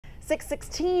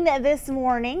6:16 this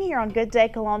morning here on Good Day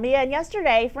Columbia. And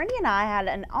yesterday, Fraendy and I had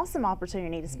an awesome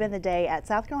opportunity to spend the day at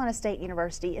South Carolina State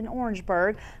University in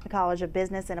Orangeburg. The College of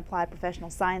Business and Applied Professional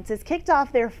Sciences kicked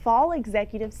off their Fall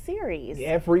Executive Series.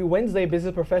 Every Wednesday,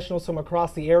 business professionals from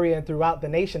across the area and throughout the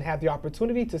nation have the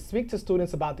opportunity to speak to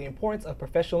students about the importance of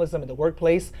professionalism in the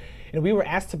workplace. And we were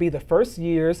asked to be the first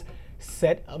year's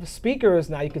set of speakers.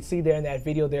 Now you can see there in that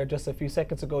video there just a few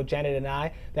seconds ago, Janet and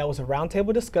I, that was a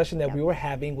roundtable discussion that we were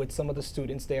having with some of the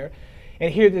students there.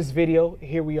 And here this video,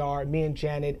 here we are, me and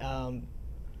Janet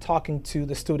talking to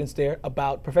the students there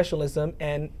about professionalism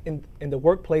and in the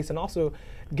workplace and also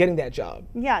getting that job.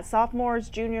 Yeah, sophomores,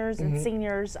 juniors, and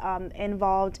seniors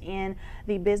involved in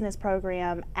the business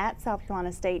program at South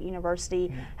Carolina State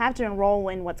University have to enroll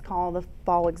in what's called the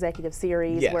Fall Executive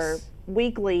Series, where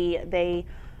weekly they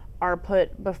are put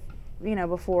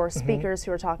before speakers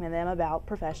who are talking to them about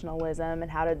professionalism and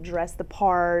how to dress the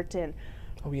part and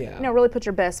really put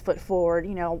your best foot forward.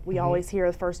 You know, we always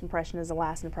hear the first impression is the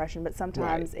last impression, but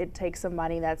sometimes it takes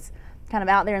somebody that's kind of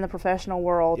out there in the professional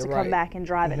world to come back and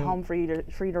drive it home for you to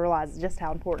realize just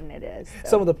how important it is. So.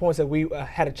 Some of the points that we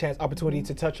had a opportunity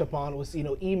to touch upon was,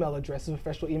 email addresses,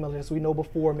 professional email addresses. We know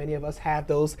before many of us have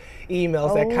those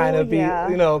emails that kind of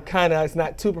it's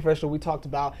not too professional. We talked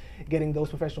about getting those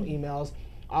professional emails.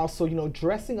 Also,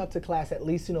 dressing up to class at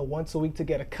least, once a week to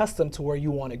get accustomed to where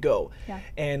you want to go.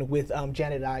 And with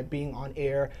Janet and I being on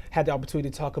air, had the opportunity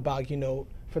to talk about,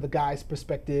 for the guys'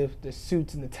 perspective, the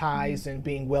suits and the ties and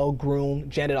being well groomed.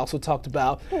 Janet also talked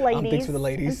about things for the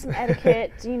ladies. And some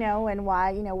etiquette, and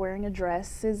why, wearing a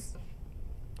dress is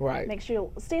makes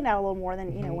you stand out a little more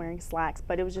than wearing slacks.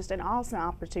 But it was just an awesome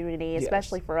opportunity,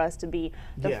 especially for us to be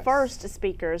the first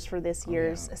speakers for this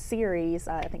year's series.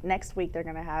 I think next week they're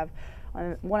going to have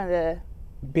one of the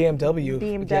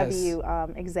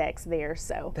BMW execs there,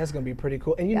 so that's going to be pretty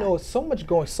cool. And so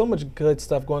much good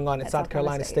stuff going on at South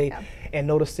Carolina State, and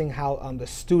noticing how the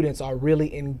students are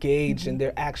really engaged and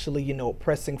they're actually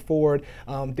pressing forward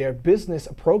their business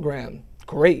program.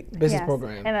 Great business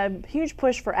program, and a huge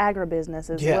push for agribusiness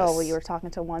as well. We were talking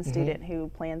to one student who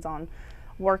plans on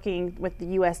working with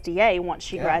the USDA once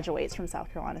she graduates from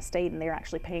South Carolina State, and they're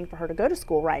actually paying for her to go to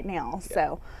school right now.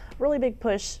 So really big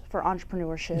push for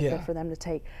entrepreneurship and for them to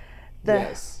take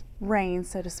the reins,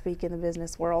 so to speak, in the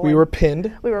business world. We were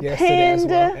pinned. We were pinned.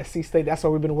 Well. SC State, that's why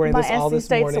we've been wearing this all this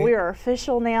morning. So we are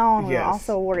official now, and we're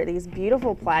also awarded these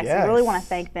beautiful plaques. We really want to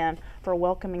thank them for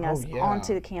welcoming us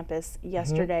onto the campus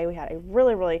yesterday. We had a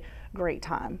really, really great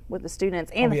time with the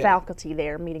students and the faculty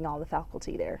there, meeting all the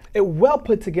faculty there. A well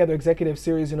put together executive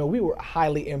series. We were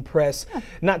highly impressed.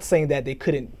 Not saying that they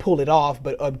couldn't pull it off,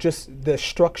 but of just the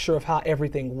structure of how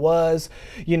everything was.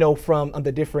 From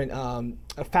the different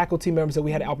faculty members that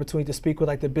we had the opportunity to speak with,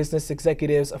 like the business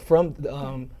executives from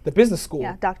the business school.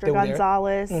 Yeah, Dr.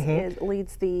 Gonzalez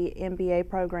leads the MBA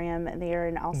program there,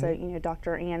 and also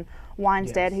Dr. Ann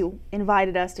Weinstead, who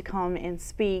invited us to come and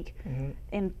speak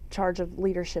in charge of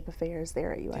leadership affairs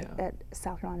there at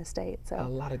South Carolina State. So a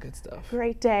lot of good stuff.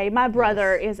 Great day. My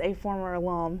brother is a former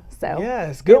alum, so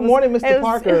good morning, Mr.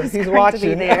 Parker. He's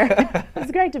watching.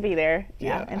 It's great to be there.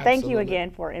 And thank you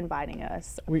again for inviting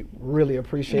us. We really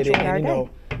appreciate it. And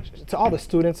to all the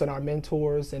students and our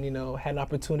mentors, and had an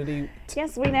opportunity.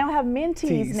 Yes, we now have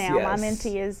mentees now. My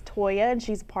mentee is Toya, and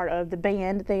she's part of the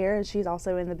band there, and she's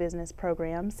also in the business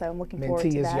program. So I'm looking forward to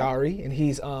that. Mentee is Yari, and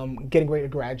he's getting ready to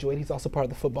graduate. He's also part of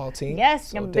the football team. Yes,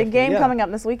 so a big game coming up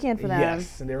this weekend for them.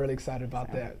 Yes, and they're really excited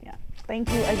about that.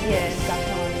 Thank you again, South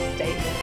Carolina State.